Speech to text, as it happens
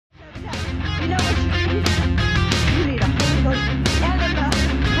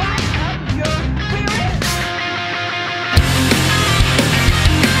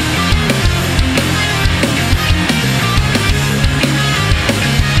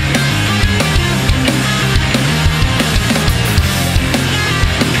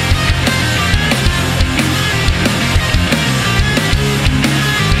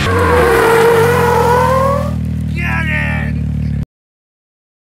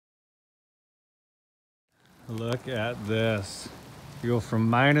Look at this. You go from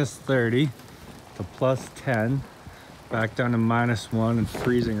minus 30 to plus 10, back down to minus 1 and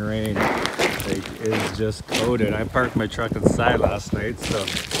freezing rain. Like, it is just coated. I parked my truck inside last night, so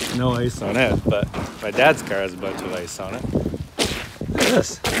no ice on it, but my dad's car has a bunch of ice on it. Look at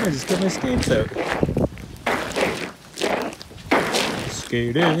this. I just get my skates out.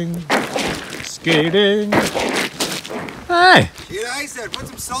 Skating, skating. Hey! Get ice there. Put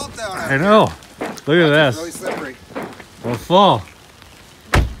some salt down. I know. Look at this. Really slippery. It'll fall.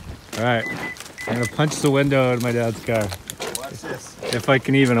 All right. I'm going to punch the window out of my dad's car. Watch this. If I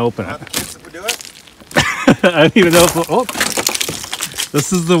can even open it. Do it? I don't even know if... Oh!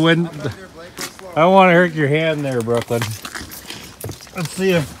 This is the wind. I don't want to hurt your hand there, Brooklyn. Let's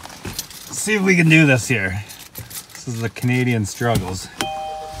see if we can do this here. This is the Canadian struggles.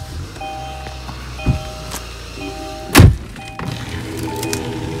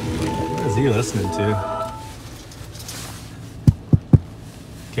 What is he listening to?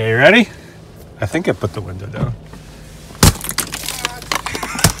 Okay, you ready? I think I put the window down.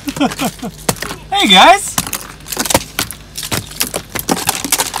 Hey guys!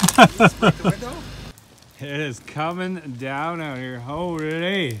 It is coming down out here.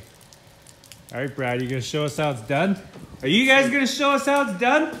 Holy! All right, Brad, you gonna show us how it's done? Are you guys gonna show us how it's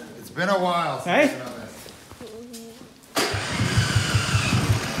done? It's been a while since hey? I've done this.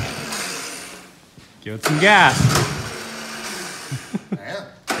 Give it some gas. Yeah.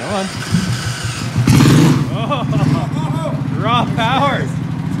 Come on. Oh, raw power. It's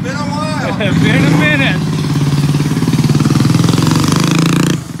been a while. It's been a minute.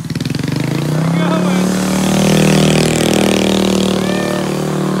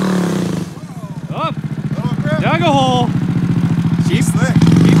 Dug a hole. She's slick.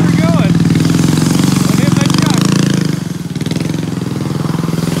 Keep her going. Don't hit my truck.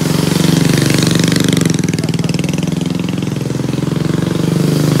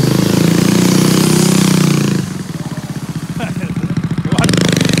 Come on.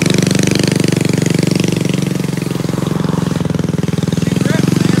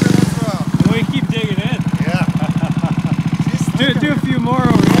 We keep digging in. Yeah. do a few more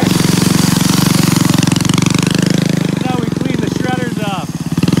over here.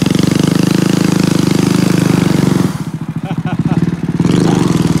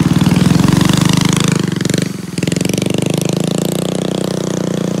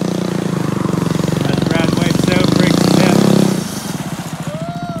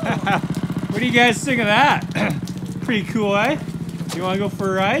 What do you guys think of that? Pretty cool, eh? You want to go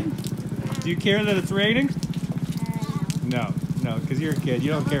for a ride? Do you care that it's raining? No, because you're a kid.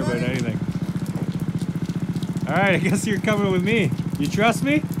 You don't care about anything. All right, I guess you're coming with me. You trust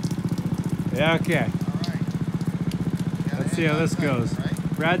me? Yeah, okay. Let's see how this goes.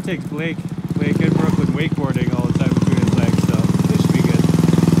 Brad takes Blake and Brooklyn wakeboarding all the time between his legs, so this should be good.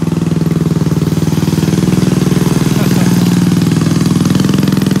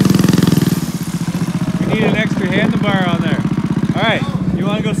 Need an extra handlebar on there. All right, you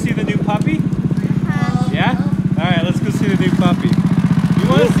want to go see the new puppy? Yeah? All right, let's go see the new puppy. You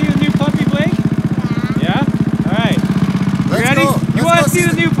want to see the new puppy, Blake? Yeah? All right. Ready? You want to see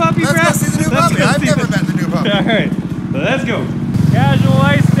the new puppy, Brad? Let's go see the new puppy. I've never met the new puppy. All right, so let's go. Casual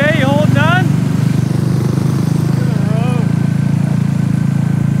ice day, holding on.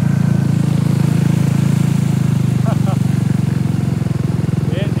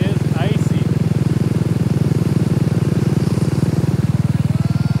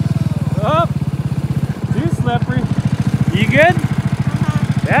 You good?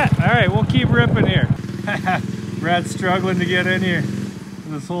 Yeah, alright, we'll keep ripping here. Brad's struggling to get in here.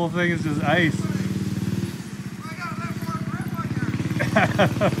 This whole thing is just ice.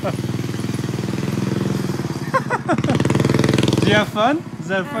 Did you have fun? Is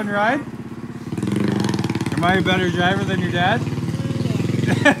that a fun ride? Am I a better driver than your dad?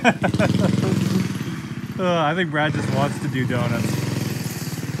 I think Brad just wants to do donuts.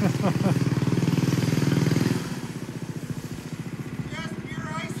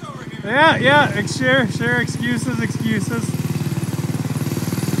 Yeah, sure, excuses.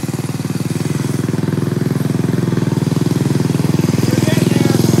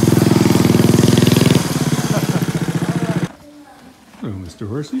 Hello, Mr.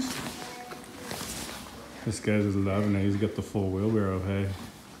 Horsies. This guy's just loving it. He's got the full wheelbarrow of hay.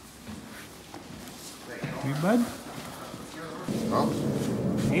 Hey, bud?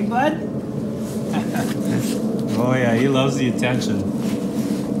 Hey, bud? Oh, yeah, he loves the attention.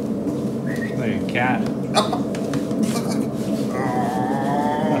 Like a cat. Oh,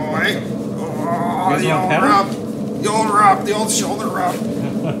 The old rub, the old shoulder rub.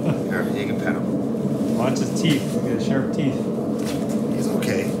 Here, you can pet him. Watch his teeth. He got sharp teeth. He's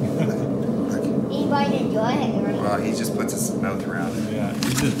okay. He might enjoy it, right? Well, he just puts his mouth around it. Yeah,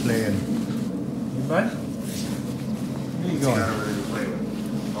 he's just playing. You bud? Where you He's got going? everything to play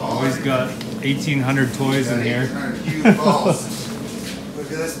with. Always got 1,800 toys in here. Huge balls.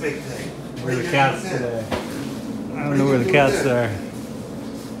 Look at this big thing. Where are the cats today? I don't know where the cats are.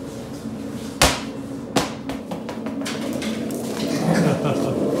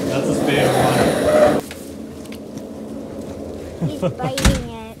 That's a spade of water. He's biting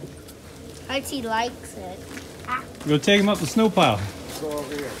it. I'd he likes it. Ah, Go take him up the snow pile. Go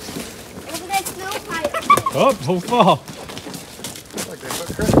over here. look at that snow pile. Oh, don't fall. Look, they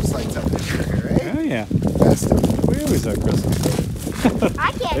put Christmas lights up this year here, right? Oh yeah. Festive. We always have Christmas.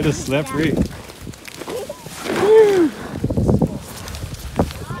 I can't. It is slippery.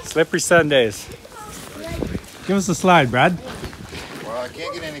 Slippery Sundays. Give us a slide, Brad. Well, I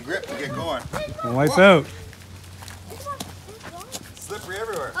can't get any grip to get going. And wipe out. Slippery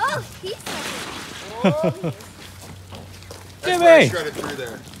everywhere. Oh, he's That's Timmy! where I shredded through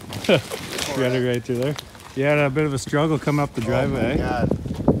there. Shredded right through there. You had a bit of a struggle coming up the driveway. Oh my God.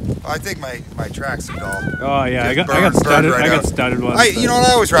 I think my tracks are dull. Oh yeah, I Just got burned studded. right I got out. studded once. You know what?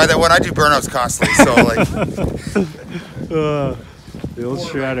 I always ride that one. I do burnouts constantly, so like. The old Four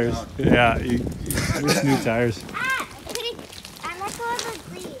shredders. right Yeah, you just new tires. I'm not going to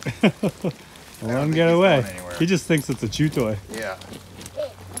agree. Let him think get he's away. going anywhere. He just thinks it's a chew toy. Yeah.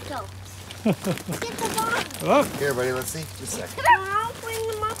 Let's go. Get the ball. Oh, Here, buddy. Let's see. Just a second. I'll bring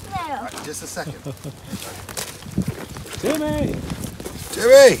them up there. Just a second. Timmy!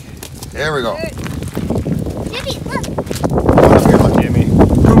 Timmy! There we go. Timmy, look. Come on up here, look. Timmy.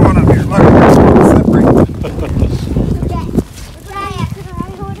 Come on up here, look. Slippery. Look at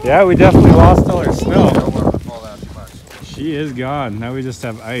Yeah, we definitely lost all our snow. I don't want him to fall down too much. She is gone. Now we just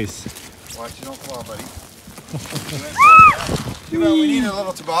have ice. Watch you don't fall, buddy. We need a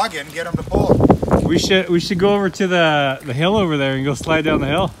little toboggan. Get him to pull. We should go over to the hill over there and go slide down the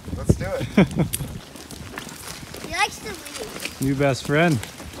hill. Let's do it. He likes to leave. New best friend.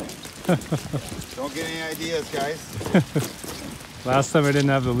 Don't get any ideas, guys. Last time I didn't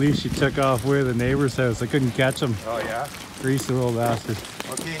have the leash, he took off where the neighbor's house. I couldn't catch him. Oh, yeah? Greasy little bastard.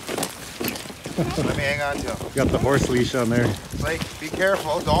 Okay. Let me hang on to him. Got the horse leash on there. Blake, be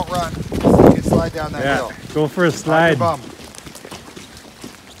careful. Don't run. You can slide down that Yeah, hill. go for a On your slide. bum.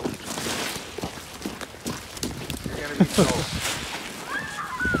 You're going to be cold.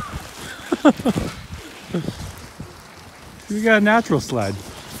 We got a natural slide.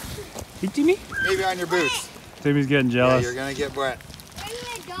 Hey, Timmy? Maybe on your boots. Timmy's getting Yeah, jealous. you're going to get wet. Bring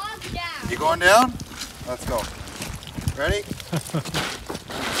the dog down. You going down? Let's go. Ready?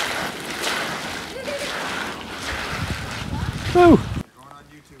 Woo! You're going on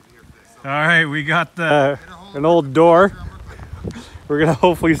YouTube here for this. All right, we got an old door. We're gonna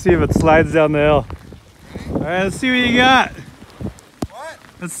hopefully see if it slides down the hill. All right, let's see what you got. What?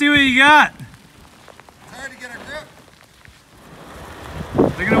 Let's see what you got. It's hard to get a grip.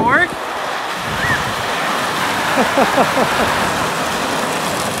 Is it gonna work?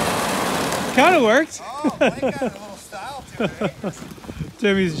 Kind of worked. Oh, Blake got a little style to it, eh?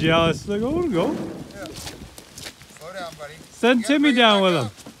 Timmy's jealous. Like, I want to go. Yeah. Slow down, buddy. Send You gotta Timmy bring it down back with up.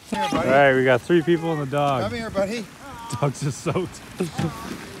 him. Here, All buddy. right, we got 3 people and the Come dog. here, buddy. Dog's just soaked. You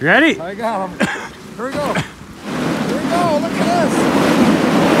ready? I got him. Here we go. Here we go. Look at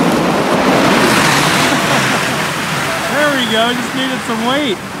There we go. Just needed some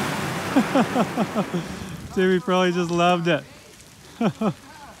weight. Timmy probably just loved it.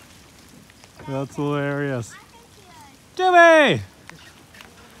 That's hilarious. Timmy! this.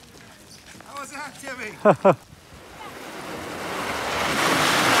 How was that, Timmy?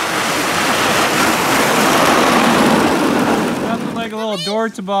 Nothing like a little door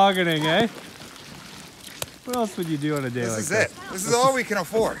tobogganing, eh? What else would you do on a day This like is this? it. This is all we can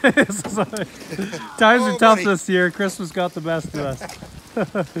afford. Times are Oh, tough buddy. this year. Christmas got the best of us.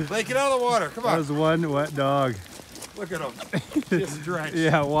 Blake, get out of the water. Come That on. was one wet dog. Look at him. Just drenched.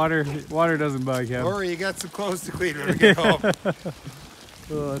 Yeah, water doesn't bug him. Rory, you got some clothes to clean when we get home.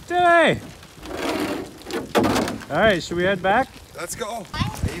 Timmy! All right, should we head back? Let's go.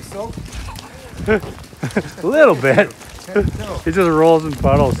 Are you soaked? A little bit. He just rolls in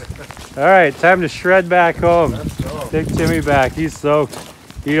puddles. All right, time to shred back home. Let's go. Take Timmy back. He's soaked.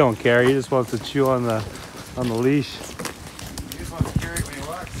 He don't care. He just wants to chew on the leash. He just wants to carry it when he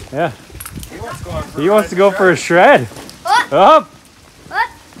walks. Yeah. He wants to go for He wants to go for a shred. Up.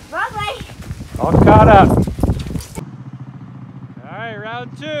 Wrong way. All caught up. All right,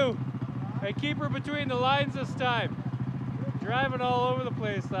 round 2. Hey, keep her between the lines this time. Driving all over the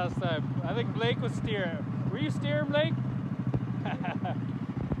place last time. I think Blake was steering. Were you steering, Blake?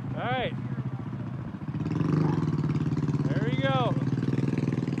 Alright. There we go.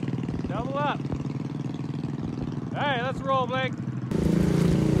 Double up. Alright, let's roll, Blake.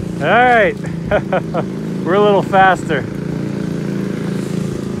 Alright. We're a little faster.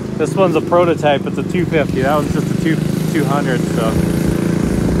 This one's a prototype. It's a 250. That one's just a 200, so.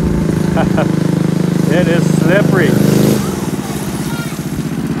 It is slippery.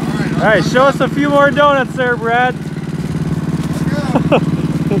 Alright, show us a few more donuts there, Brad. Look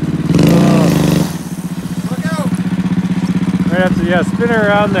out! Right have to, yeah, spin her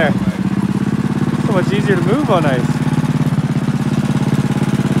around there. So much easier to move on ice.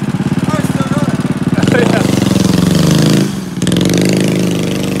 Oh, I still got it. Yeah.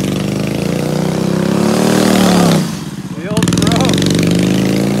 The old pro.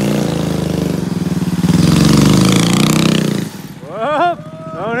 Whoa!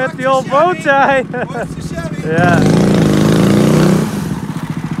 Don't hit the old bow tie. Watch the Chevy. Yeah.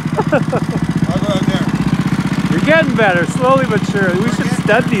 I'll go out there. You're getting better, slowly but surely. We should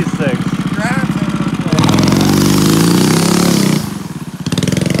stud these things. Grab it.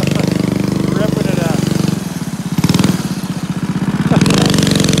 Ripping it up.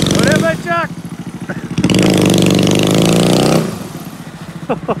 Don't hit my chuck.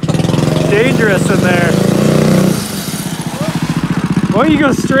 Dangerous in there. Why don't you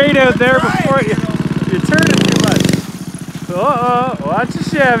go straight out there before you turn it too much? Uh-oh, watch the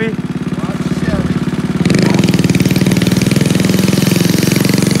Chevy. Watch the Chevy.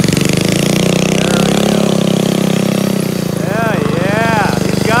 There we go. Yeah, yeah,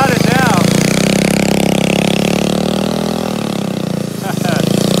 he's got it now.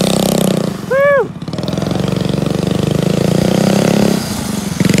 Woo!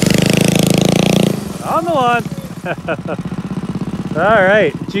 On the lawn. All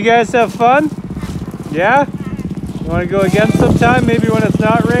right, did you guys have fun? Yeah? You want to go again sometime, maybe when it's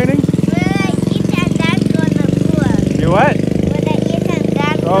not raining? You what?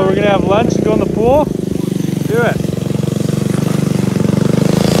 Oh, we're going to have lunch and go in the pool? Do it.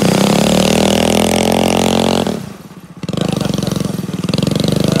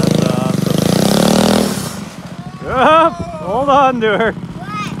 That's awesome. Oh, hold on to her.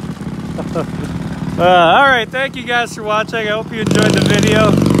 All right, thank you guys for watching. I hope you enjoyed the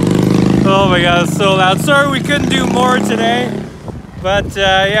video. Oh my god, it's so loud. Sorry we couldn't do more today. But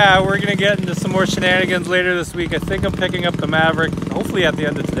yeah, we're gonna get into some more shenanigans later this week. I think I'm picking up the Maverick, hopefully at the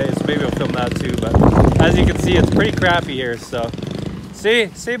end of today, so maybe I'll film that too. But as you can see, it's pretty crappy here, so. Say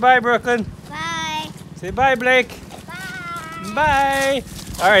bye, Brooklyn. Bye. Say bye, Blake. Bye. Bye.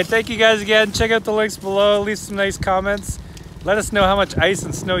 All right, thank you guys again. Check out the links below, leave some nice comments. Let us know how much ice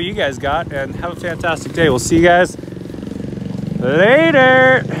and snow you guys got, and have a fantastic day. We'll see you guys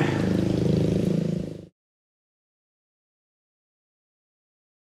later.